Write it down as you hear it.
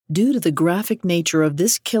Due to the graphic nature of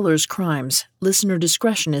this killer's crimes, listener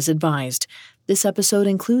discretion is advised. This episode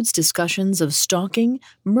includes discussions of stalking,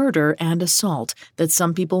 murder, and assault that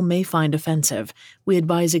some people may find offensive. We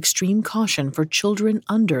advise extreme caution for children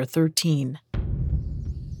under 13.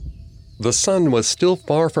 The sun was still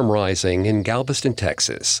far from rising in Galveston,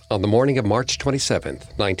 Texas, on the morning of March 27,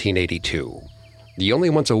 1982. The only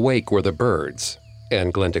ones awake were the birds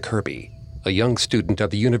and Glenda Kirby, a young student of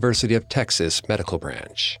the University of Texas Medical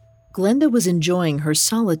Branch. Glenda was enjoying her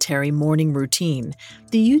solitary morning routine.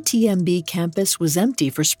 The UTMB campus was empty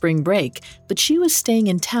for spring break, but she was staying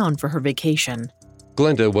in town for her vacation.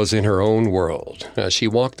 Glenda was in her own world as she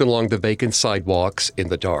walked along the vacant sidewalks in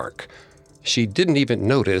the dark. She didn't even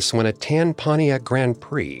notice when a tan Pontiac Grand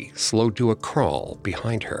Prix slowed to a crawl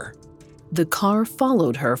behind her. The car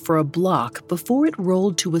followed her for a block before it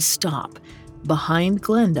rolled to a stop. Behind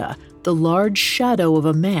Glenda, the large shadow of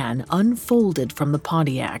a man unfolded from the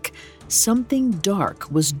Pontiac. Something dark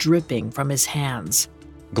was dripping from his hands.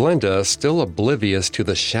 Glenda, still oblivious to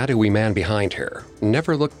the shadowy man behind her,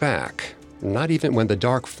 never looked back, not even when the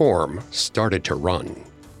dark form started to run.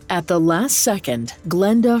 At the last second,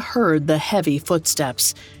 Glenda heard the heavy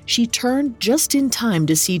footsteps. She turned just in time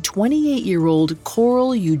to see 28-year-old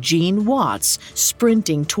Coral Eugene Watts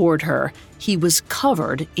sprinting toward her. He was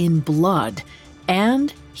covered in blood,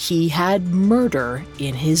 and he had murder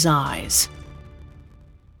in his eyes.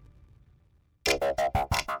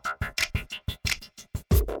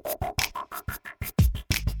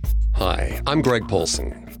 Hi, I'm Greg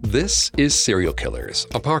Polson. This is Serial Killers,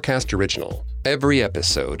 a Parcast original. Every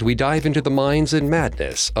episode, we dive into the minds and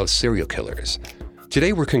madness of serial killers.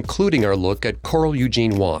 Today, we're concluding our look at Coral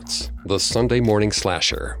Eugene Watts, the Sunday morning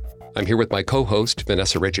slasher. I'm here with my co-host,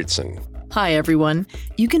 Vanessa Richardson. Hi, everyone.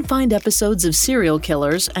 You can find episodes of Serial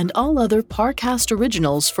Killers and all other Parcast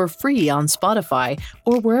originals for free on Spotify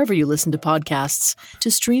or wherever you listen to podcasts. To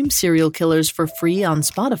stream Serial Killers for free on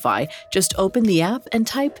Spotify, just open the app and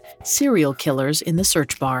type Serial Killers in the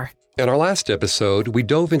search bar. In our last episode, we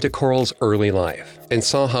dove into Coral's early life and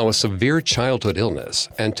saw how a severe childhood illness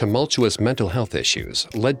and tumultuous mental health issues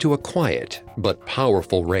led to a quiet but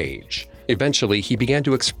powerful rage. Eventually, he began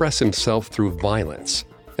to express himself through violence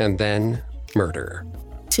and then murder.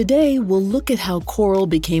 Today, we'll look at how Coral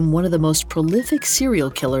became one of the most prolific serial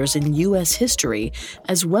killers in U.S. history,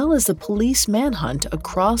 as well as the police manhunt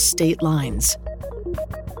across state lines.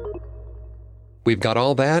 We've got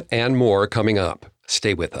all that and more coming up.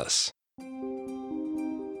 Stay with us.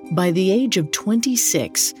 By the age of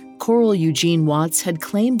 26, Coral Eugene Watts had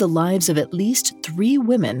claimed the lives of at least 3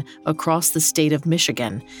 women across the state of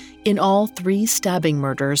Michigan. In all 3 stabbing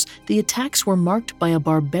murders, the attacks were marked by a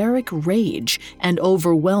barbaric rage and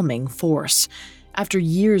overwhelming force. After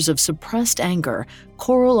years of suppressed anger,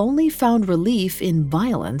 Coral only found relief in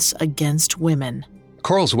violence against women.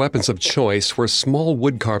 Coral's weapons of choice were small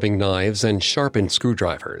wood-carving knives and sharpened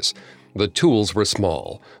screwdrivers. The tools were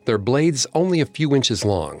small, their blades only a few inches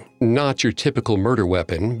long. Not your typical murder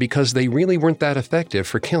weapon because they really weren't that effective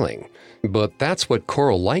for killing. But that's what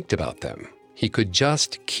Coral liked about them. He could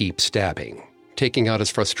just keep stabbing, taking out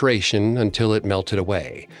his frustration until it melted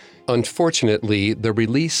away. Unfortunately, the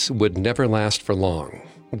release would never last for long.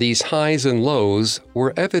 These highs and lows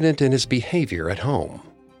were evident in his behavior at home.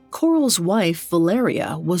 Coral's wife,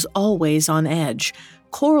 Valeria, was always on edge.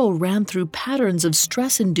 Coral ran through patterns of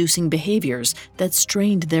stress-inducing behaviors that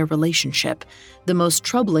strained their relationship. The most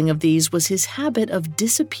troubling of these was his habit of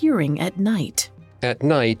disappearing at night. At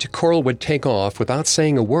night, Coral would take off without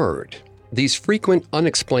saying a word. These frequent,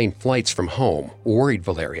 unexplained flights from home worried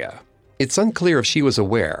Valeria. It's unclear if she was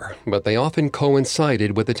aware, but they often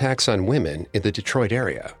coincided with attacks on women in the Detroit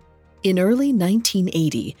area. In early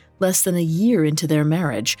 1980, less than a year into their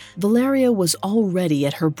marriage, Valeria was already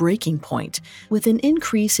at her breaking point. With an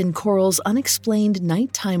increase in Coral's unexplained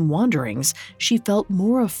nighttime wanderings, she felt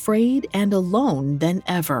more afraid and alone than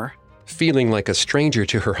ever. Feeling like a stranger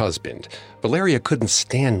to her husband, Valeria couldn't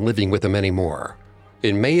stand living with him anymore.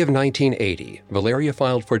 In May of 1980, Valeria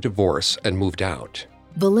filed for divorce and moved out.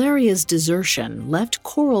 Valeria's desertion left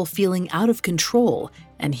Coral feeling out of control,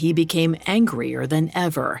 and he became angrier than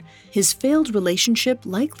ever. His failed relationship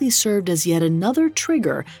likely served as yet another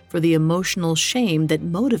trigger for the emotional shame that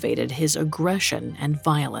motivated his aggression and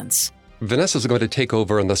violence. Vanessa's going to take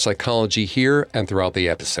over on the psychology here and throughout the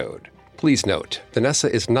episode. Please note,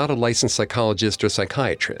 Vanessa is not a licensed psychologist or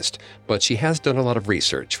psychiatrist, but she has done a lot of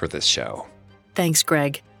research for this show. Thanks,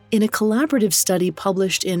 Greg. In a collaborative study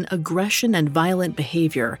published in Aggression and Violent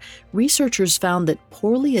Behavior, researchers found that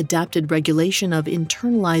poorly adapted regulation of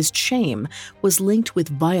internalized shame was linked with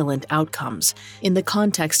violent outcomes. In the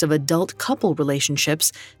context of adult couple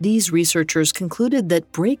relationships, these researchers concluded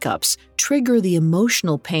that breakups trigger the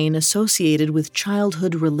emotional pain associated with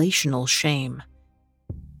childhood relational shame.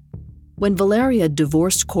 When Valeria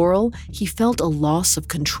divorced Coral, he felt a loss of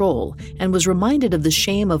control and was reminded of the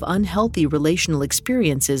shame of unhealthy relational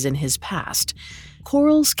experiences in his past.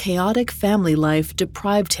 Coral's chaotic family life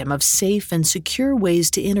deprived him of safe and secure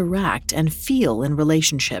ways to interact and feel in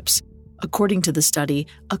relationships. According to the study,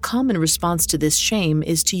 a common response to this shame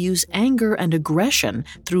is to use anger and aggression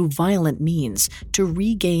through violent means to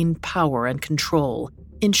regain power and control.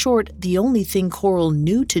 In short, the only thing Coral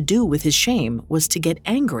knew to do with his shame was to get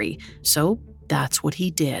angry, so that's what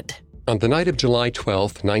he did. On the night of July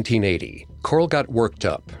 12, 1980, Coral got worked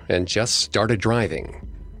up and just started driving.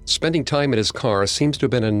 Spending time in his car seems to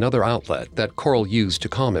have been another outlet that Coral used to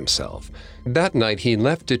calm himself. That night, he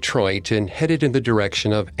left Detroit and headed in the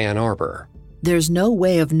direction of Ann Arbor. There's no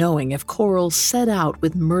way of knowing if Coral set out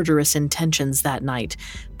with murderous intentions that night,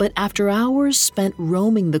 but after hours spent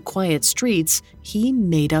roaming the quiet streets, he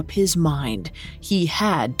made up his mind. He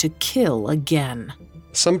had to kill again.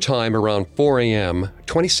 Sometime around 4 a.m.,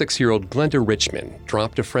 26-year-old Glenda Richmond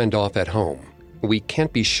dropped a friend off at home. We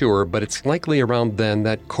can't be sure, but it's likely around then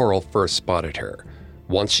that Coral first spotted her.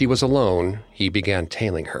 Once she was alone, he began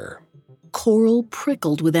tailing her. Coral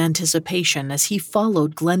prickled with anticipation as he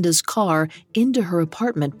followed Glenda's car into her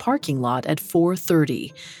apartment parking lot at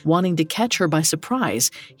 4:30. Wanting to catch her by surprise,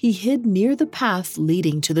 he hid near the path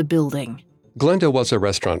leading to the building. Glenda was a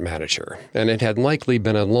restaurant manager, and it had likely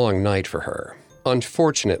been a long night for her.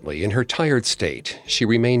 Unfortunately, in her tired state, she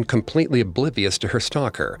remained completely oblivious to her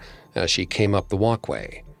stalker as she came up the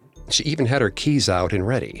walkway. She even had her keys out and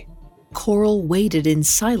ready. Coral waited in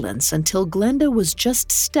silence until Glenda was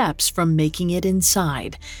just steps from making it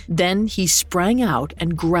inside. Then he sprang out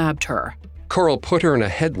and grabbed her. Coral put her in a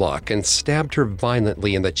headlock and stabbed her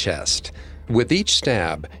violently in the chest. With each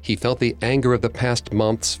stab, he felt the anger of the past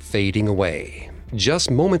months fading away.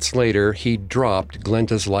 Just moments later, he dropped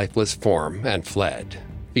Glenda's lifeless form and fled,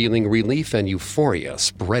 feeling relief and euphoria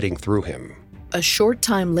spreading through him. A short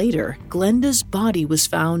time later, Glenda's body was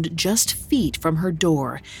found just feet from her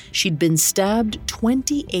door. She'd been stabbed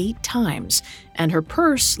 28 times, and her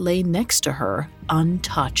purse lay next to her,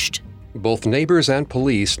 untouched. Both neighbors and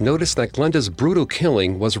police noticed that Glenda's brutal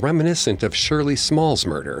killing was reminiscent of Shirley Small's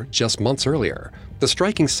murder just months earlier. The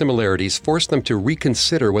striking similarities forced them to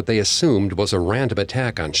reconsider what they assumed was a random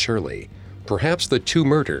attack on Shirley. Perhaps the two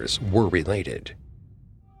murders were related.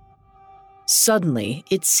 Suddenly,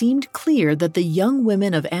 it seemed clear that the young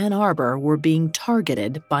women of Ann Arbor were being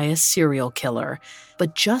targeted by a serial killer.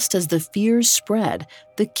 But just as the fears spread,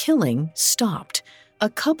 the killing stopped. A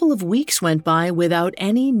couple of weeks went by without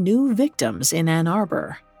any new victims in Ann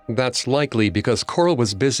Arbor. That's likely because Coral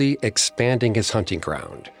was busy expanding his hunting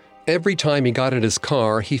ground. Every time he got in his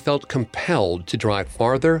car, he felt compelled to drive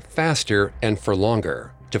farther, faster, and for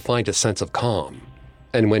longer to find a sense of calm.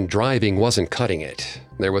 And when driving wasn't cutting it,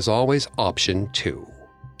 there was always option 2.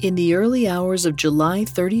 In the early hours of July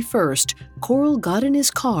 31st, Coral got in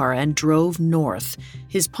his car and drove north.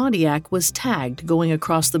 His Pontiac was tagged going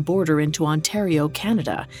across the border into Ontario,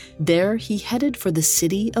 Canada. There, he headed for the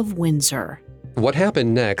city of Windsor. What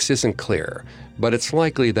happened next isn't clear, but it's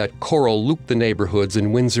likely that Coral looped the neighborhoods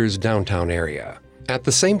in Windsor's downtown area. At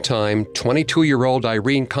the same time, 22-year-old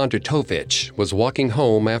Irene Kondratovich was walking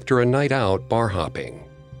home after a night out bar hopping.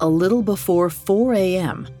 A little before 4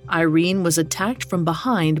 a.m., Irene was attacked from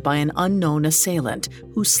behind by an unknown assailant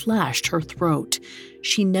who slashed her throat.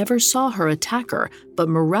 She never saw her attacker, but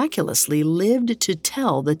miraculously lived to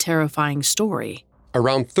tell the terrifying story.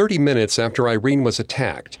 Around 30 minutes after Irene was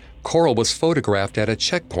attacked, Coral was photographed at a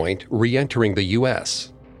checkpoint re-entering the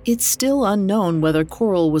U.S. It's still unknown whether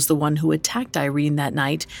Coral was the one who attacked Irene that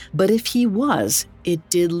night, but if he was, it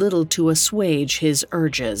did little to assuage his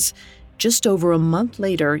urges. Just over a month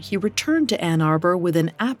later, he returned to Ann Arbor with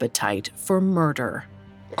an appetite for murder.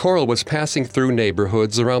 Coral was passing through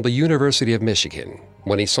neighborhoods around the University of Michigan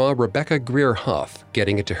when he saw Rebecca Greer Huff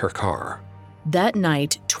getting into her car. That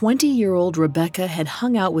night, 20-year-old Rebecca had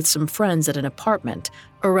hung out with some friends at an apartment.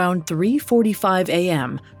 Around 3:45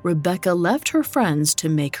 a.m., Rebecca left her friends to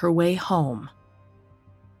make her way home.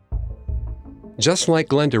 Just like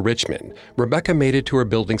Glenda Richmond, Rebecca made it to her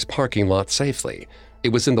building's parking lot safely. It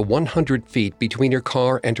was in the 100 feet between her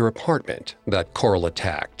car and her apartment that Coral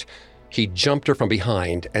attacked. He jumped her from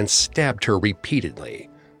behind and stabbed her repeatedly.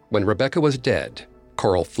 When Rebecca was dead,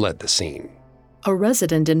 Coral fled the scene. A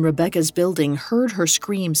resident in Rebecca's building heard her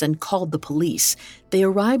screams and called the police. They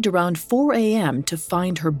arrived around 4 a.m. to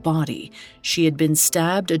find her body. She had been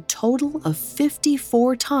stabbed a total of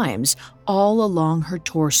 54 times, all along her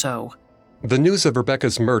torso. The news of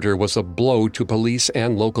Rebecca's murder was a blow to police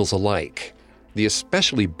and locals alike. The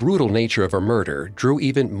especially brutal nature of her murder drew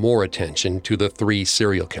even more attention to the 3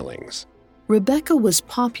 serial killings. Rebecca was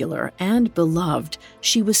popular and beloved.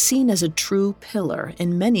 She was seen as a true pillar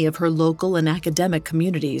in many of her local and academic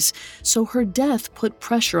communities, so her death put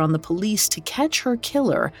pressure on the police to catch her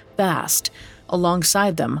killer fast.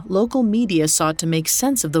 Alongside them, local media sought to make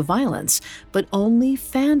sense of the violence, but only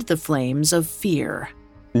fanned the flames of fear.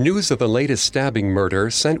 News of the latest stabbing murder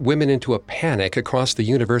sent women into a panic across the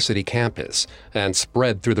university campus and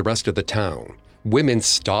spread through the rest of the town. Women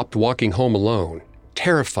stopped walking home alone,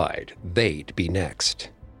 terrified they'd be next.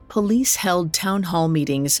 Police held town hall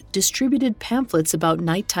meetings, distributed pamphlets about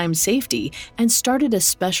nighttime safety, and started a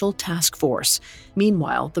special task force.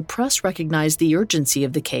 Meanwhile, the press recognized the urgency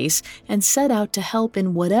of the case and set out to help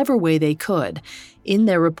in whatever way they could. In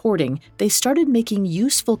their reporting, they started making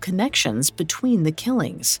useful connections between the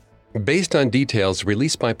killings. Based on details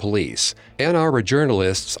released by police, Ann Arbor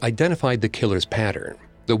journalists identified the killer's pattern.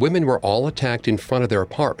 The women were all attacked in front of their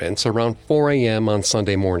apartments around 4 a.m. on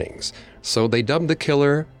Sunday mornings, so they dubbed the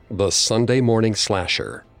killer the Sunday Morning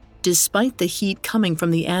Slasher. Despite the heat coming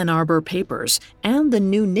from the Ann Arbor papers and the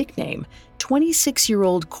new nickname,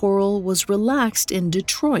 26-year-old Coral was relaxed in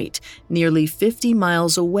Detroit, nearly 50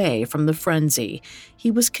 miles away from the frenzy.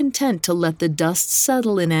 He was content to let the dust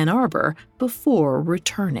settle in Ann Arbor before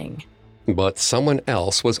returning. But someone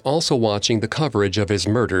else was also watching the coverage of his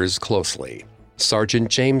murders closely. Sergeant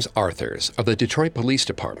James Arthurs of the Detroit Police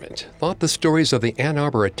Department thought the stories of the Ann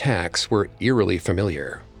Arbor attacks were eerily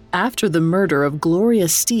familiar. After the murder of Gloria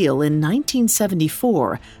Steele in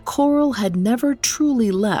 1974, Coral had never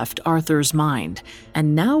truly left Arthur's mind,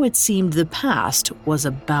 and now it seemed the past was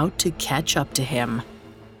about to catch up to him.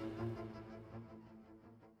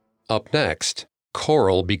 Up next,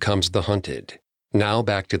 Coral becomes the hunted. Now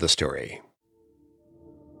back to the story.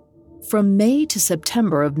 From May to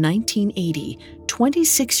September of 1980,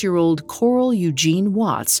 26-year-old Coral Eugene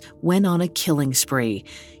Watts went on a killing spree.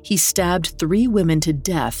 He stabbed 3 women to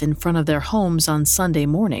death in front of their homes on Sunday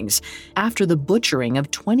mornings. After the butchering of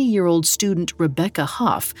 20-year-old student Rebecca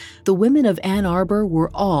Huff, the women of Ann Arbor were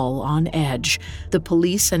all on edge. The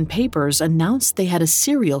police and papers announced they had a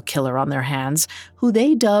serial killer on their hands, who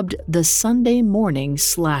they dubbed the Sunday Morning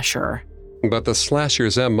Slasher. But the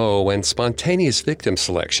slasher's M.O. and spontaneous victim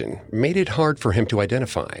selection made it hard for him to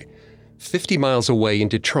identify. 50 miles away in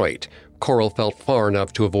Detroit, Coral felt far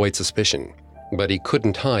enough to avoid suspicion. But he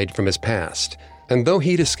couldn't hide from his past. And though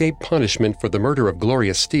he'd escaped punishment for the murder of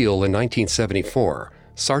Gloria Steele in 1974,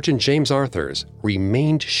 Sergeant James Arthurs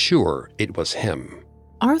remained sure it was him.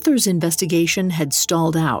 Arthur's investigation had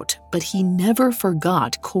stalled out, but he never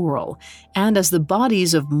forgot Coral. And as the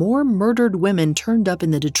bodies of more murdered women turned up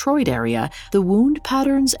in the Detroit area, the wound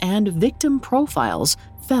patterns and victim profiles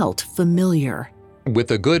felt familiar.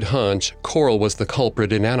 With a good hunch, Coral was the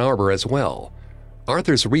culprit in Ann Arbor as well.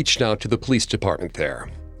 Arthurs reached out to the police department there.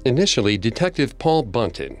 Initially, Detective Paul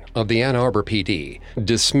Bunton of the Ann Arbor PD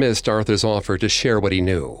dismissed Arthur's offer to share what he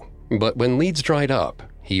knew. But when leads dried up,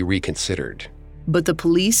 he reconsidered. But the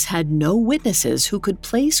police had no witnesses who could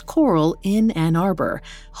place Coral in Ann Arbor.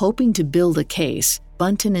 Hoping to build a case,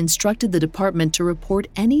 Bunton instructed the department to report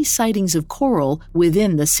any sightings of Coral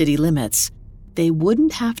within the city limits. They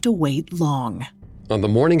wouldn't have to wait long. On the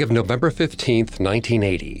morning of November 15,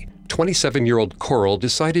 1980, 27-year-old Coral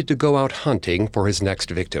decided to go out hunting for his next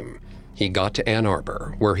victim. He got to Ann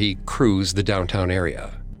Arbor, where he cruised the downtown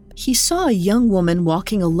area. He saw a young woman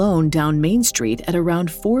walking alone down Main Street at around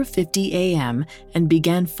 4:50 a.m. and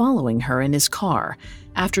began following her in his car.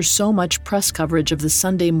 After so much press coverage of the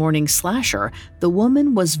Sunday Morning Slasher, the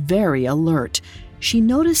woman was very alert. She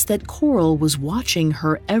noticed that Coral was watching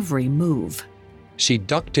her every move. She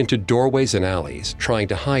ducked into doorways and alleys, trying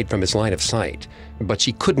to hide from his line of sight, but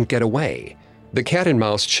she couldn't get away. The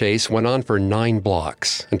cat-and-mouse chase went on for 9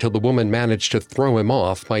 blocks until the woman managed to throw him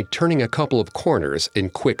off by turning a couple of corners in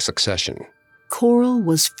quick succession. Coral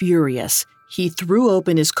was furious. He threw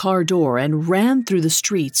open his car door and ran through the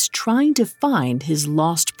streets trying to find his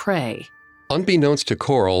lost prey. Unbeknownst to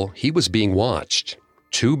Coral, he was being watched.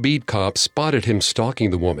 2 beat cops spotted him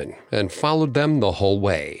stalking the woman and followed them the whole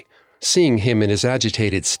way. Seeing him in his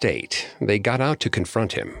agitated state, they got out to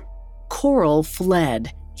confront him. Coral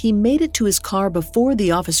fled. He made it to his car before the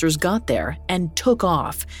officers got there and took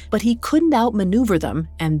off, but he couldn't outmaneuver them,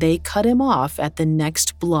 and they cut him off at the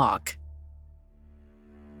next block.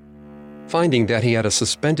 Finding that he had a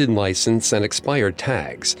suspended license and expired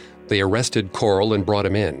tags, they arrested Coral and brought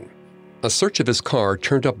him in. A search of his car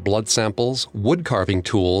turned up blood samples, wood-carving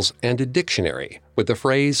tools, and a dictionary with the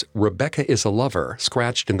phrase, "Rebecca is a lover,"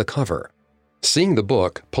 scratched in the cover. Seeing the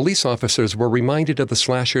book, police officers were reminded of the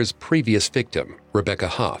slasher's previous victim, Rebecca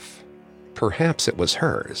Huff. Perhaps it was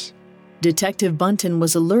hers. Detective Bunton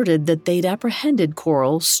was alerted that they'd apprehended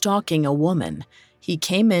Coral stalking a woman. He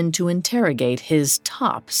came in to interrogate his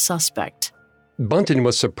top suspect. Bunton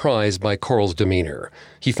was surprised by Coral's demeanor.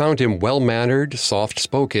 He found him well-mannered,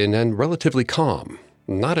 soft-spoken, and relatively calm.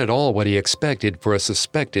 Not at all what he expected for a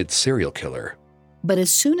suspected serial killer. But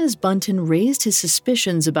as soon as Bunton raised his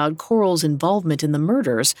suspicions about Coral's involvement in the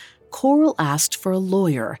murders, Coral asked for a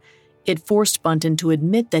lawyer. It forced Bunton to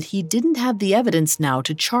admit that he didn't have the evidence now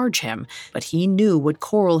to charge him, but he knew what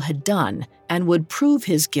Coral had done and would prove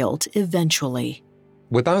his guilt eventually.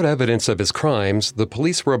 Without evidence of his crimes, the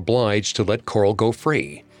police were obliged to let Coral go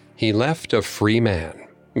free. He left a free man.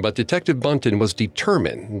 But Detective Bunton was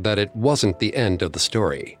determined that it wasn't the end of the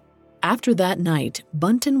story. After that night,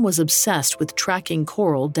 Bunton was obsessed with tracking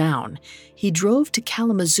Coral down. He drove to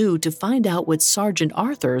Kalamazoo to find out what Sergeant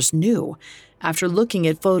Arthurs knew. After looking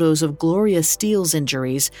at photos of Gloria Steele's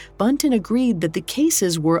injuries, Bunton agreed that the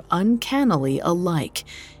cases were uncannily alike.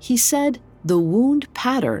 He said the wound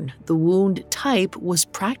pattern, the wound type, was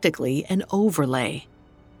practically an overlay.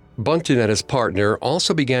 Bunton and his partner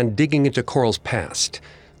also began digging into Coral's past.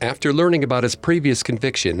 After learning about his previous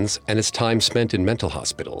convictions and his time spent in mental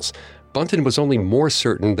hospitals, Bunton was only more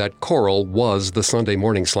certain that Coral was the Sunday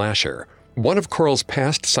morning slasher. One of Coral's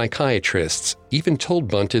past psychiatrists even told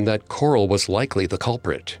Bunton that Coral was likely the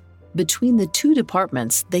culprit. Between the two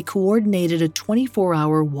departments, they coordinated a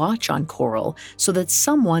 24-hour watch on Coral so that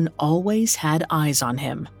someone always had eyes on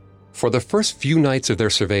him. For the first few nights of their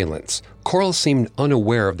surveillance, Coral seemed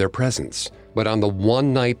unaware of their presence. But on the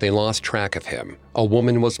one night they lost track of him, a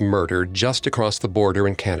woman was murdered just across the border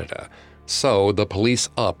in Canada. So the police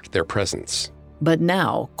upped their presence. But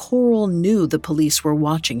now, Coral knew the police were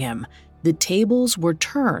watching him. The tables were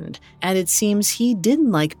turned, and it seems he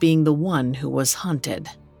didn't like being the one who was hunted.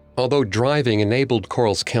 Although driving enabled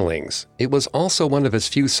Coral's killings, it was also one of his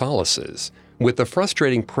few solaces. With the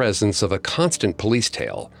frustrating presence of a constant police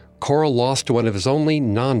tail, Coral lost one of his only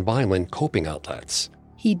non-violent coping outlets.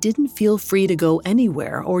 He didn't feel free to go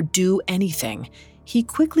anywhere or do anything. He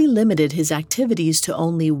quickly limited his activities to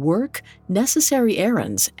only work, necessary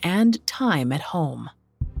errands, and time at home.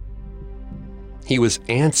 He was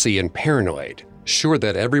antsy and paranoid, sure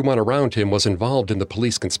that everyone around him was involved in the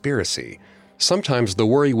police conspiracy. Sometimes the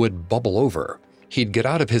worry would bubble over. He'd get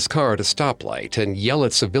out of his car at a stoplight and yell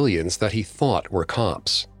at civilians that he thought were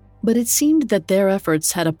cops. But it seemed that their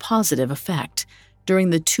efforts had a positive effect.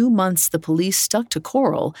 During the 2 months the police stuck to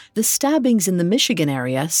Coral, the stabbings in the Michigan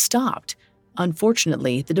area stopped.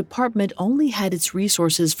 Unfortunately, the department only had its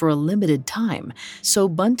resources for a limited time, so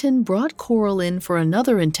Bunton brought Coral in for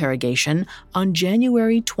another interrogation on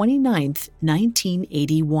January 29,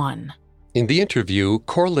 1981. In the interview,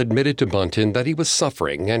 Coral admitted to Bunton that he was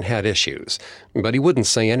suffering and had issues, but he wouldn't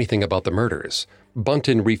say anything about the murders.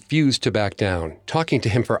 Bunton refused to back down, talking to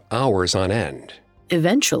him for hours on end.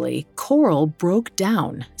 Eventually, Coral broke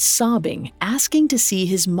down, sobbing, asking to see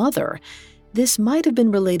his mother. This might have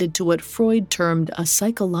been related to what Freud termed a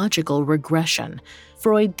psychological regression.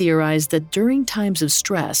 Freud theorized that during times of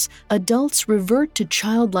stress, adults revert to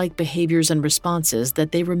childlike behaviors and responses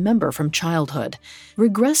that they remember from childhood.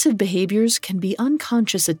 Regressive behaviors can be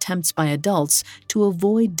unconscious attempts by adults to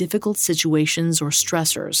avoid difficult situations or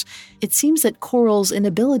stressors. It seems that Coral's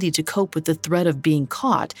inability to cope with the threat of being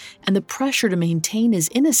caught and the pressure to maintain his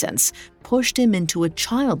innocence pushed him into a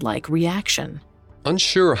childlike reaction.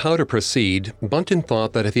 Unsure how to proceed, Bunton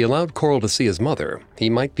thought that if he allowed Coral to see his mother,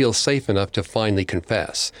 he might feel safe enough to finally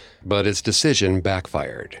confess, but his decision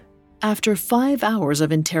backfired. After 5 hours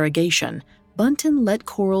of interrogation, Bunton let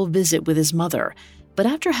Coral visit with his mother, but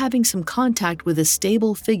after having some contact with a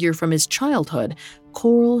stable figure from his childhood,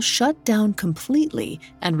 Coral shut down completely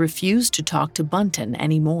and refused to talk to Bunton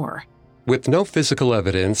anymore. With no physical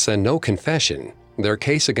evidence and no confession, their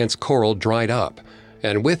case against Coral dried up,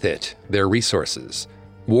 and with it, their resources.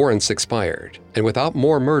 Warrants expired, and without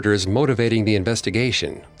more murders motivating the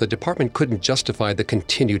investigation, the department couldn't justify the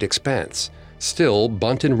continued expense. Still,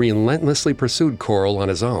 Bunton relentlessly pursued Coral on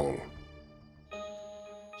his own.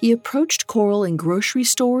 He approached Coral in grocery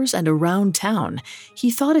stores and around town. He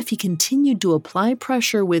thought if he continued to apply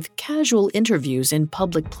pressure with casual interviews in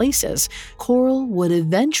public places, Coral would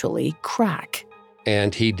eventually crack.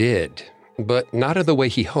 And he did, but not in the way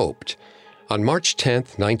he hoped. On March 10,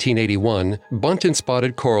 1981, Bunton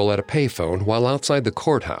spotted Coral at a payphone while outside the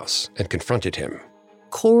courthouse and confronted him.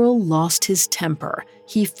 Coral lost his temper.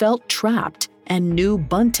 He felt trapped and knew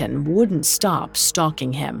Bunton wouldn't stop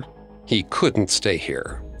stalking him. He couldn't stay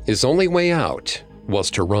here. His only way out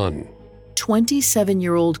was to run.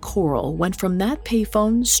 27-year-old Coral went from that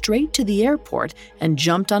payphone straight to the airport and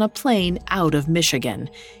jumped on a plane out of Michigan.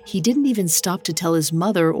 He didn't even stop to tell his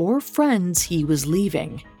mother or friends he was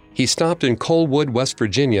leaving. He stopped in Colwood, West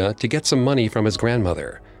Virginia to get some money from his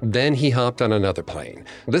grandmother. Then he hopped on another plane,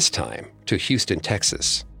 this time to Houston,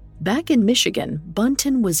 Texas. Back in Michigan,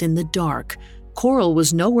 Bunton was in the dark. Coral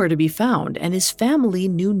was nowhere to be found, and his family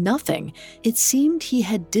knew nothing. It seemed he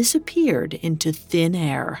had disappeared into thin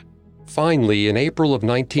air. Finally, in April of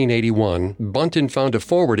 1981, Bunton found a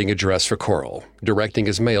forwarding address for Coral, directing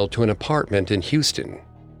his mail to an apartment in Houston.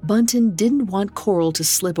 Bunton didn't want Coral to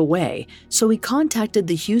slip away, so he contacted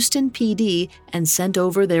the Houston PD and sent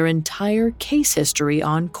over their entire case history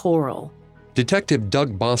on Coral. Detective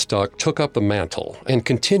Doug Bostock took up the mantle and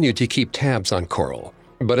continued to keep tabs on Coral.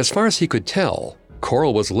 But as far as he could tell,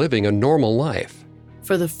 Coral was living a normal life.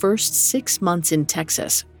 For the first 6 months in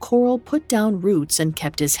Texas, Coral put down roots and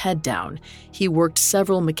kept his head down. He worked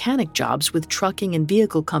several mechanic jobs with trucking and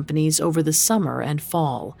vehicle companies over the summer and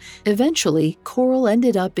fall. Eventually, Coral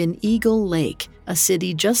ended up in Eagle Lake, a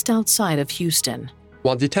city just outside of Houston.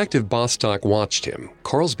 While Detective Bostock watched him,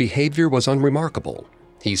 Coral's behavior was unremarkable.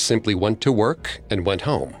 He simply went to work and went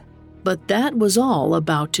home. But that was all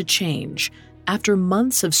about to change. After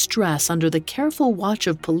months of stress under the careful watch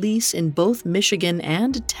of police in both Michigan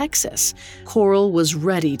and Texas, Coral was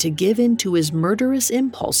ready to give in to his murderous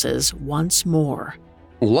impulses once more.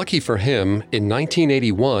 Lucky for him, in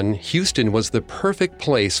 1981, Houston was the perfect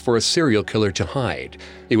place for a serial killer to hide.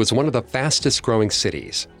 It was one of the fastest-growing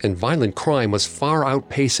cities, and violent crime was far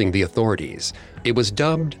outpacing the authorities. It was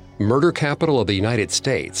dubbed murder capital of the United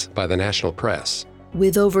States by the national press.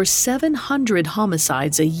 With over 700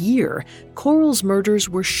 homicides a year, Coral's murders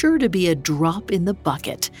were sure to be a drop in the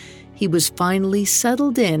bucket. He was finally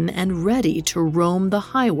settled in and ready to roam the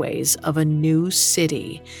highways of a new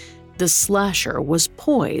city. The slasher was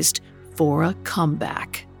poised for a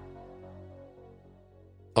comeback.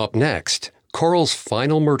 Up next, Coral's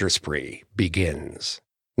final murder spree begins.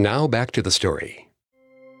 Now back to the story.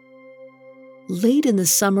 Late in the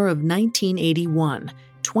summer of 1981,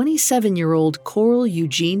 27-year-old Coral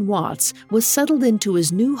Eugene Watts was settled into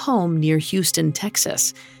his new home near Houston,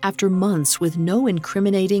 Texas. After months with no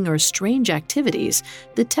incriminating or strange activities,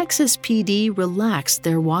 the Texas PD relaxed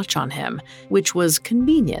their watch on him, which was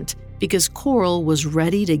convenient because Coral was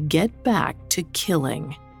ready to get back to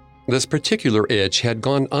killing. This particular itch had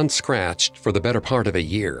gone unscratched for the better part of a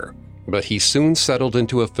year, but he soon settled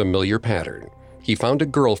into a familiar pattern. He found a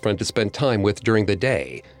girlfriend to spend time with during the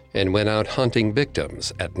day and went out hunting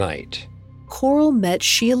victims at night. Coral met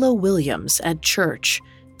Sheila Williams at church.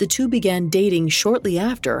 The two began dating shortly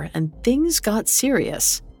after, and things got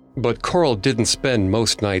serious. But Coral didn't spend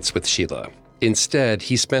most nights with Sheila. Instead,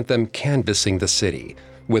 he spent them canvassing the city.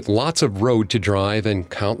 With lots of road to drive and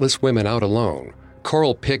countless women out alone,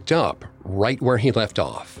 Coral picked up right where he left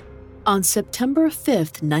off. On September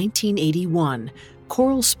 5th, 1981,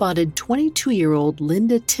 Coral spotted 22-year-old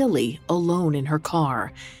Linda Tilley alone in her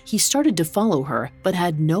car. He started to follow her, but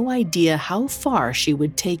had no idea how far she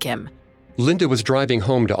would take him. Linda was driving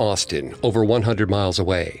home to Austin, over 100 miles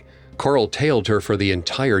away. Coral tailed her for the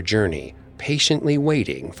entire journey, patiently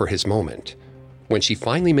waiting for his moment. When she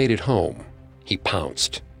finally made it home, he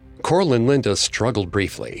pounced. Coral and Linda struggled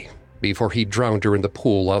briefly before he drowned her in the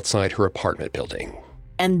pool outside her apartment building.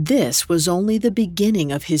 And this was only the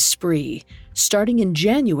beginning of his spree. Starting in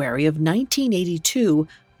January of 1982,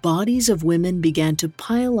 bodies of women began to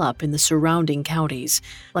pile up in the surrounding counties.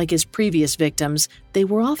 Like his previous victims, they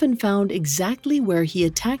were often found exactly where he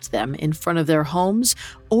attacked them, in front of their homes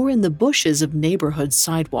or in the bushes of neighborhood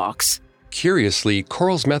sidewalks. Curiously,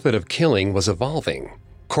 Coral's method of killing was evolving.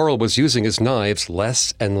 Coral was using his knives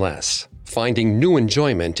less and less, finding new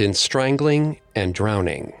enjoyment in strangling and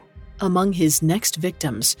drowning. Among his next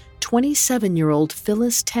victims, 27-year-old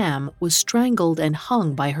Phyllis Tam was strangled and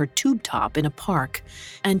hung by her tube top in a park,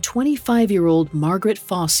 and 25-year-old Margaret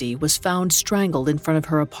Fossey was found strangled in front of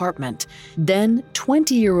her apartment. Then,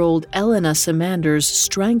 20-year-old Elena Samander's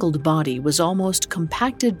strangled body was almost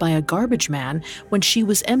compacted by a garbage man when she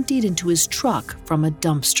was emptied into his truck from a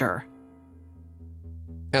dumpster.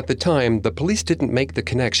 At the time, the police didn't make the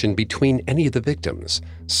connection between any of the victims,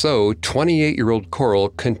 so 28-year-old Coral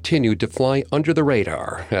continued to fly under the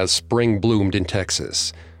radar as spring bloomed in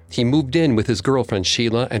Texas. He moved in with his girlfriend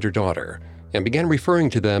Sheila and her daughter. and began referring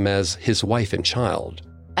to them as his wife and child.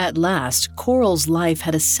 At last, Coral's life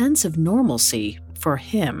had a sense of normalcy for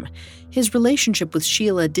him. His relationship with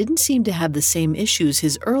Sheila didn't seem to have the same issues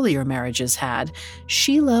his earlier marriages had.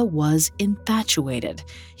 Sheila was infatuated.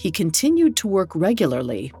 He continued to work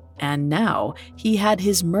regularly, and now he had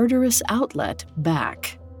his murderous outlet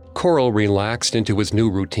back. Coral relaxed into his new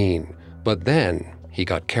routine, but then he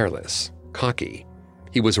got careless, cocky.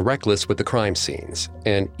 He was reckless with the crime scenes,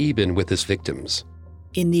 and even with his victims.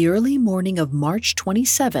 In the early morning of March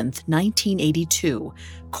 27, 1982,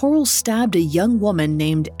 Coral stabbed a young woman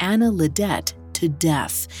named Anna Ledette to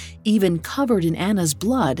death. Even covered in Anna's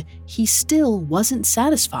blood, he still wasn't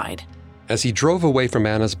satisfied. As he drove away from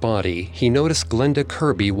Anna's body, he noticed Glenda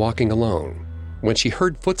Kirby walking alone. When she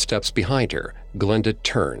heard footsteps behind her, Glenda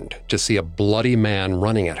turned to see a bloody man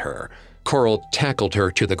running at her. Coral tackled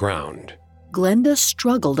her to the ground. Glenda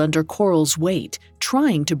struggled under Coral's weight,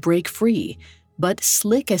 trying to break free. But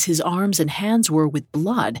slick as his arms and hands were with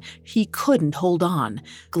blood, he couldn't hold on.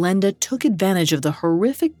 Glenda took advantage of the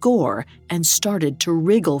horrific gore and started to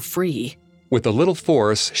wriggle free. With a little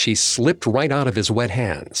force, she slipped right out of his wet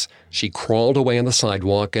hands. She crawled away on the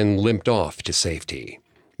sidewalk and limped off to safety.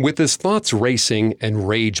 With his thoughts racing and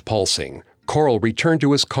rage pulsing, Coral returned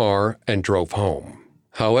to his car and drove home.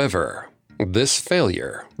 However, this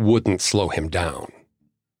failure wouldn't slow him down.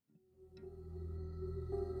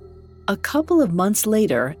 A couple of months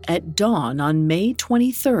later, at dawn on May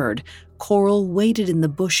 23rd, Coral waited in the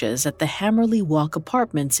bushes at the Hammerly Walk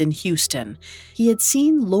Apartments in Houston. He had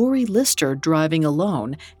seen Lori Lister driving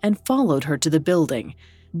alone and followed her to the building.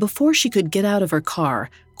 Before she could get out of her car,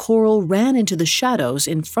 Coral ran into the shadows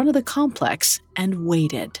in front of the complex and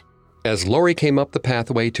waited. As Lori came up the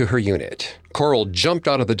pathway to her unit, Coral jumped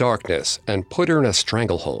out of the darkness and put her in a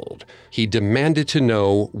stranglehold. He demanded to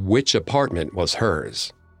know which apartment was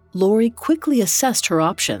hers. Lori quickly assessed her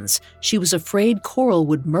options. She was afraid Coral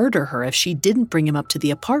would murder her if she didn't bring him up to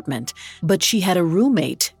the apartment, but she had a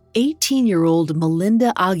roommate, 18-year-old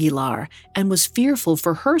Melinda Aguilar, and was fearful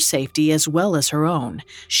for her safety as well as her own.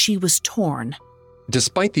 She was torn.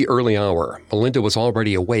 Despite the early hour, Melinda was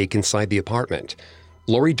already awake inside the apartment.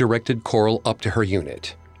 Lori directed Coral up to her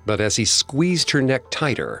unit, but as he squeezed her neck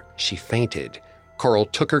tighter, she fainted. Coral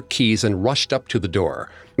took her keys and rushed up to the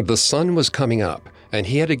door. The sun was coming up, and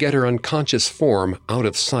he had to get her unconscious form out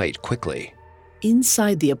of sight quickly.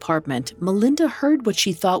 Inside the apartment, Melinda heard what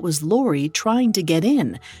she thought was Lori trying to get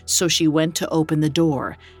in, so she went to open the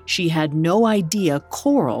door. She had no idea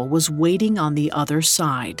Coral was waiting on the other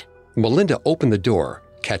side. Melinda opened the door,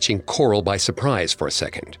 catching Coral by surprise for a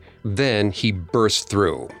second. Then he burst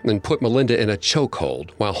through and put Melinda in a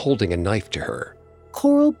chokehold while holding a knife to her.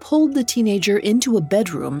 Coral pulled the teenager into a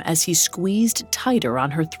bedroom as he squeezed tighter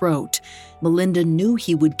on her throat. Melinda knew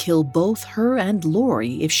he would kill both her and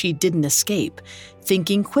Lori if she didn't escape.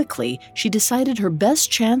 Thinking quickly, she decided her best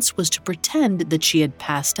chance was to pretend that she had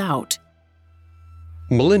passed out.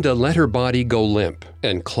 Melinda let her body go limp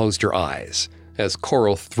and closed her eyes as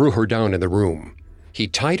Coral threw her down in the room. He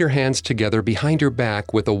tied her hands together behind her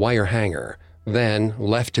back with a wire hanger, then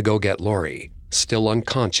left to go get Lori, still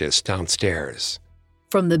unconscious, downstairs.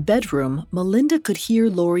 From the bedroom, Melinda could hear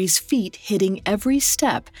Lori's feet hitting every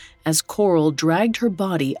step as Coral dragged her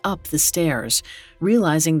body up the stairs.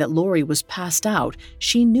 Realizing that Lori was passed out,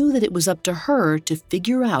 she knew that it was up to her to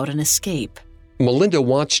figure out an escape. Melinda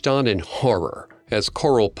watched on in horror as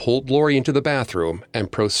Coral pulled Lori into the bathroom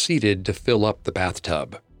and proceeded to fill up the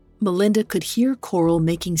bathtub. Melinda could hear Coral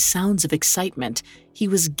making sounds of excitement. He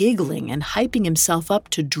was giggling and hyping himself up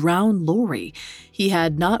to drown Lori. He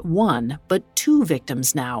had not one, but two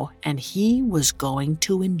victims now, and he was going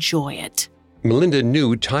to enjoy it. Melinda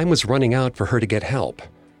knew time was running out for her to get help.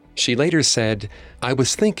 She later said, "I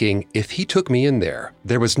was thinking if he took me in there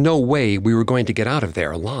was no way we were going to get out of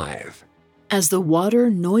there alive." As the water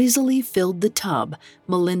noisily filled the tub,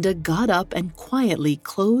 Melinda got up and quietly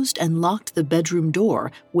closed and locked the bedroom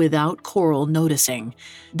door without Coral noticing.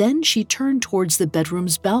 Then she turned towards the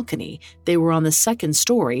bedroom's balcony. They were on the second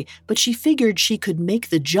story, but she figured she could make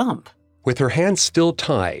the jump. With her hands still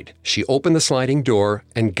tied, she opened the sliding door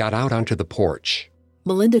and got out onto the porch.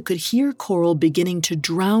 Melinda could hear Coral beginning to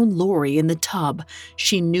drown Lori in the tub.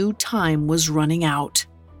 She knew time was running out.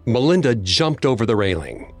 Melinda jumped over the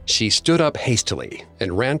railing. She stood up hastily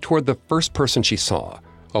and ran toward the first person she saw,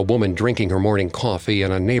 a woman drinking her morning coffee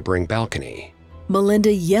on a neighboring balcony.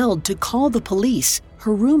 Melinda yelled to call the police.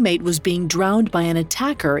 Her roommate was being drowned by an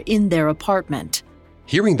attacker in their apartment.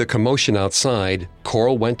 Hearing the commotion outside,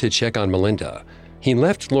 Coral went to check on Melinda. He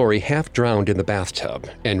left Lori half drowned in the bathtub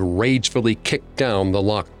and ragefully kicked down the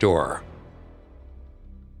locked door.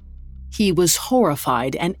 He was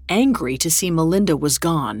horrified and angry to see Melinda was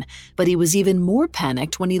gone, but he was even more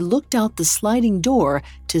panicked when he looked out the sliding door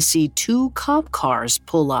to see 2 cop cars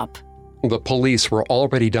pull up. The police were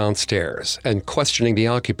already downstairs and questioning the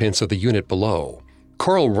occupants of the unit below.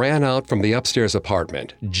 Coral ran out from the upstairs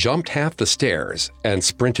apartment, jumped half the stairs, and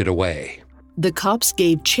sprinted away. The cops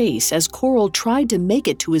gave chase as Coral tried to make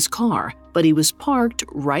it to his car, but he was parked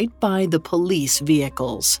right by the police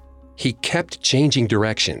vehicles. He kept changing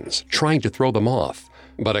directions, trying to throw them off,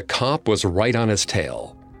 but a cop was right on his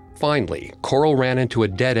tail. Finally, Coral ran into a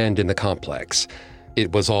dead end in the complex.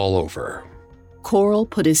 It was all over. Coral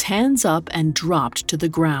put his hands up and dropped to the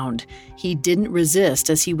ground. He didn't resist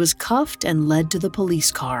as he was cuffed and led to the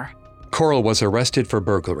police car. Coral was arrested for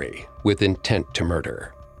burglary with intent to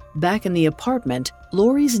murder. Back in the apartment,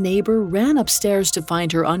 Lori's neighbor ran upstairs to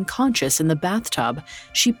find her unconscious in the bathtub.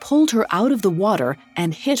 She pulled her out of the water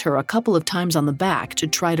and hit her a couple of times on the back to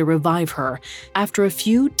try to revive her. After a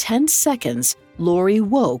few tense seconds, Lori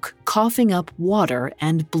woke, coughing up water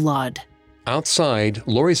and blood. Outside,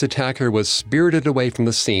 Lori's attacker was spirited away from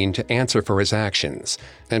the scene to answer for his actions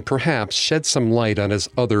and perhaps shed some light on his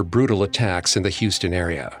other brutal attacks in the Houston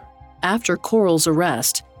area. After Coral's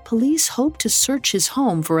arrest, police hoped to search his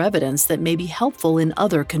home for evidence that may be helpful in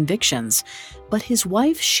other convictions, but his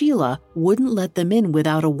wife Sheila wouldn't let them in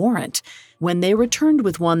without a warrant. When they returned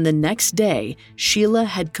with one the next day, Sheila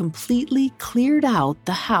had completely cleared out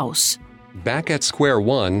the house. Back at square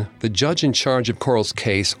one, the judge in charge of Coral's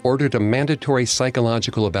case ordered a mandatory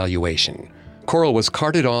psychological evaluation. Coral was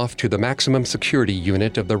carted off to the maximum security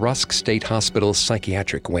unit of the Rusk State Hospital's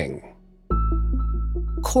psychiatric wing.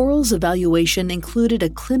 Coral's evaluation included a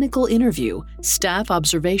clinical interview, staff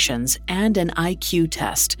observations, and an IQ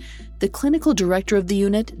test. The clinical director of the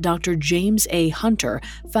unit, Dr. James A. Hunter,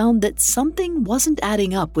 found that something wasn't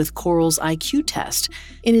adding up with Coral's IQ test.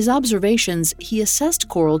 In his observations, he assessed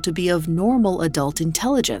Coral to be of normal adult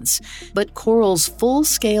intelligence, but Coral's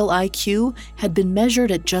full-scale IQ had been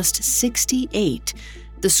measured at just 68.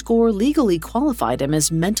 The score legally qualified him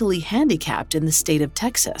as mentally handicapped in the state of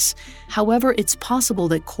Texas. However, it's possible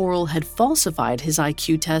that Coral had falsified his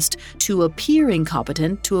IQ test to appear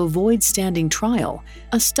incompetent to avoid standing trial.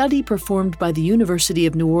 A study performed by the University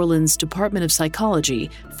of New Orleans Department of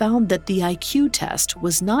Psychology found that the IQ test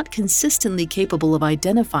was not consistently capable of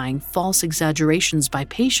identifying false exaggerations by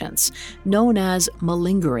patients, known as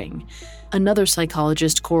malingering. Another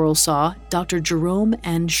psychologist Coral saw, Dr. Jerome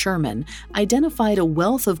N. Sherman, identified a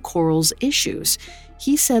wealth of Coral's issues.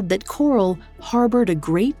 He said that Coral harbored a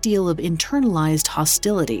great deal of internalized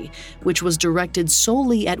hostility, which was directed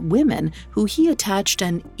solely at women who he attached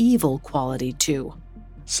an evil quality to.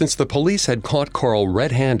 Since the police had caught Coral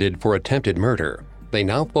red-handed for attempted murder, they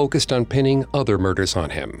now focused on pinning other murders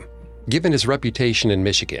on him. Given his reputation in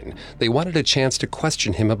Michigan, they wanted a chance to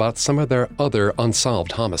question him about some of their other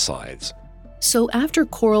unsolved homicides. So after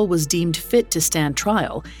Coral was deemed fit to stand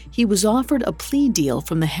trial, he was offered a plea deal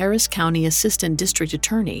from the Harris County Assistant District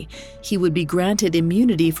Attorney. He would be granted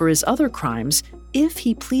immunity for his other crimes if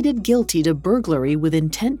he pleaded guilty to burglary with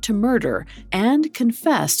intent to murder and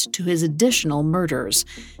confessed to his additional murders.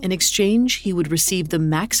 In exchange, he would receive the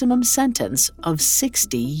maximum sentence of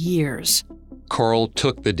 60 years. Coral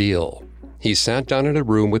took the deal. He sat down in a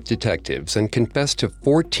room with detectives and confessed to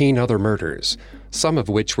 14 other murders, some of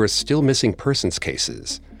which were still missing persons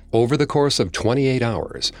cases. Over the course of 28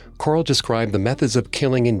 hours, Coral described the methods of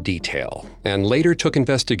killing in detail and later took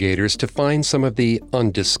investigators to find some of the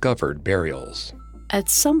undiscovered burials. At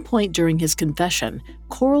some point during his confession,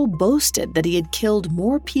 Coral boasted that he had killed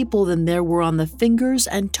more people than there were on the fingers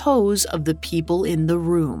and toes of the people in the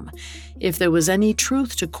room. If there was any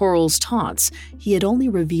truth to Coral's taunts, he had only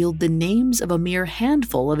revealed the names of a mere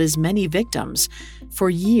handful of his many victims. For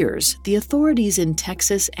years, the authorities in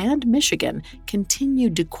Texas and Michigan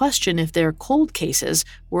continued to question if their cold cases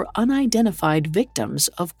were unidentified victims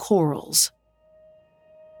of Coral's.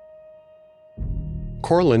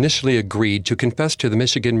 Coral initially agreed to confess to the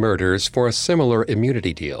Michigan murders for a similar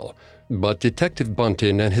immunity deal, but Detective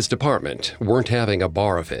Bunton and his department weren't having a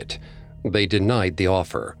bar of it. They denied the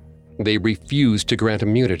offer. They refused to grant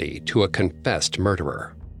immunity to a confessed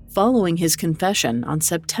murderer. Following his confession on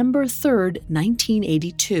September 3,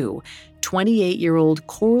 1982, 28-year-old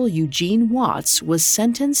Coral Eugene Watts was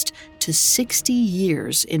sentenced to 60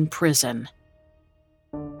 years in prison.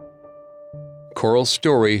 Coral's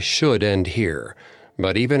story should end here.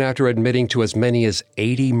 But even after admitting to as many as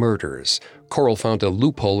 80 murders, Coral found a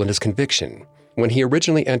loophole in his conviction. When he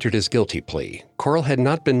originally entered his guilty plea, Coral had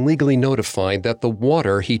not been legally notified that the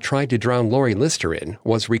water he tried to drown Lori Lister in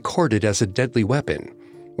was recorded as a deadly weapon.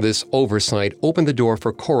 This oversight opened the door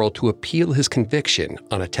for Coral to appeal his conviction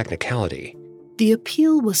on a technicality. The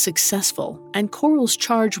appeal was successful, and Coral's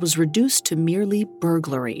charge was reduced to merely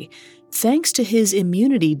burglary. Thanks to his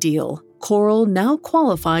immunity deal, Coral now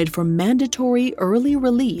qualified for mandatory early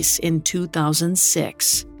release in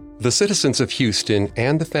 2006. The citizens of Houston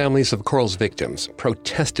and the families of Coral's victims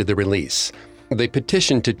protested the release. They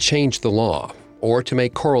petitioned to change the law or to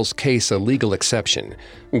make Coral's case a legal exception,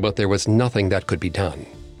 but there was nothing that could be done.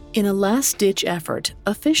 In a last-ditch effort,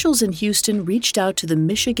 officials in Houston reached out to the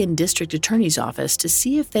Michigan District Attorney's Office to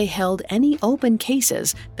see if they held any open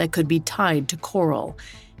cases that could be tied to Coral.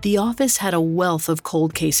 The office had a wealth of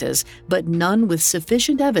cold cases, but none with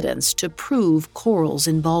sufficient evidence to prove Coral's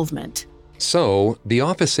involvement. So, the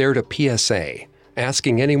office aired a PSA,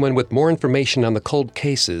 asking anyone with more information on the cold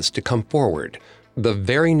cases to come forward. The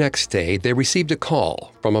very next day, they received a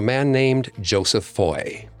call from a man named Joseph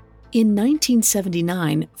Foy. In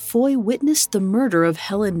 1979, Foy witnessed the murder of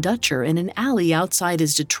Helen Dutcher in an alley outside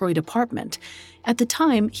his Detroit apartment. At the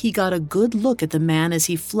time, he got a good look at the man as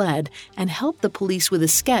he fled and helped the police with a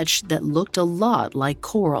sketch that looked a lot like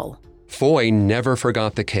Coral. Foy never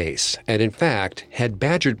forgot the case, and in fact, had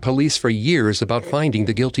badgered police for years about finding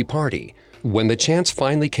the guilty party. When the chance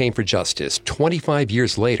finally came for justice 25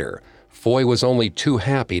 years later, Foy was only too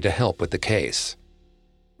happy to help with the case.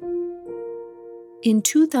 In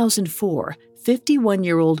 2004,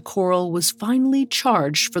 51-year-old Coral was finally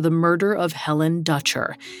charged for the murder of Helen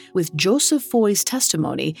Dutcher. With Joseph Foy's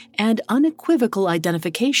testimony and unequivocal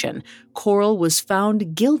identification, Coral was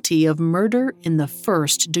found guilty of murder in the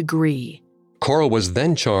first degree. Coral was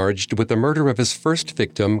then charged with the murder of his first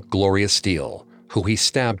victim, Gloria Steele, who he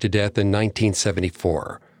stabbed to death in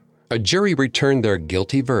 1974. A jury returned their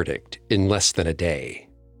guilty verdict in less than a day.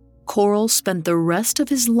 Coral spent the rest of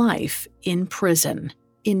his life in prison.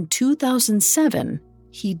 In 2007,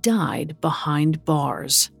 he died behind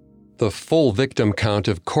bars. The full victim count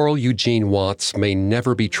of Coral Eugene Watts may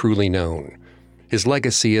never be truly known. His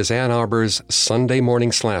legacy as Ann Arbor's Sunday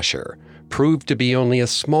morning slasher proved to be only a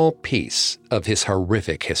small piece of his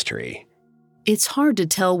horrific history. It's hard to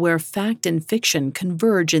tell where fact and fiction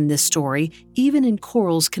converge in this story, even in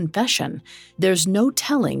Coral's confession. There's no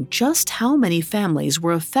telling just how many families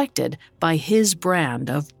were affected by his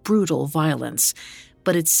brand of brutal violence.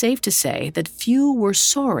 But it's safe to say that few were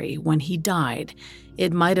sorry when he died.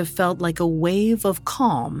 It might have felt like a wave of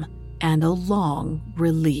calm and a long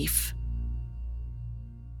relief.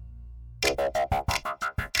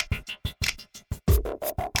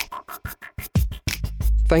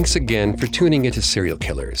 Thanks again for tuning into Serial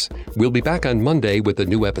Killers. We'll be back on Monday with a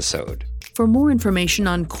new episode. For more information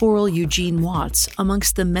on Coral Eugene Watts,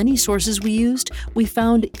 amongst the many sources we used, we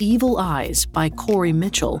found Evil Eyes by Corey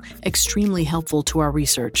Mitchell, extremely helpful to our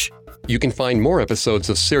research. You can find more episodes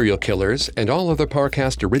of Serial Killers and all other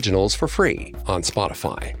Parcast originals for free on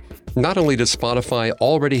Spotify. Not only does Spotify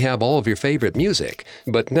already have all of your favorite music,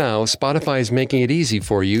 but now Spotify is making it easy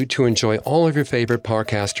for you to enjoy all of your favorite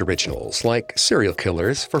Parcast originals, like Serial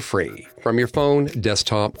Killers, for free, from your phone,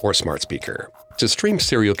 desktop, or smart speaker. To stream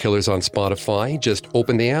Serial Killers on Spotify, just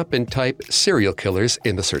open the app and type Serial Killers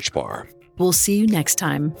in the search bar. We'll see you next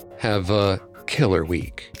time. Have a killer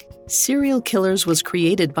week. Serial Killers was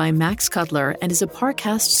created by Max Cutler and is a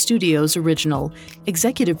Parcast Studios original.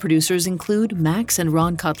 Executive producers include Max and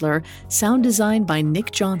Ron Cutler, sound design by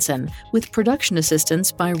Nick Johnson, with production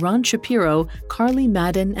assistance by Ron Shapiro, Carly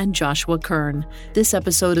Madden, and Joshua Kern. This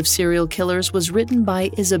episode of Serial Killers was written by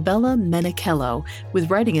Isabella Menichello, with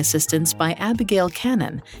writing assistance by Abigail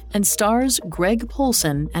Cannon, and stars Greg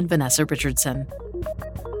Polson and Vanessa Richardson.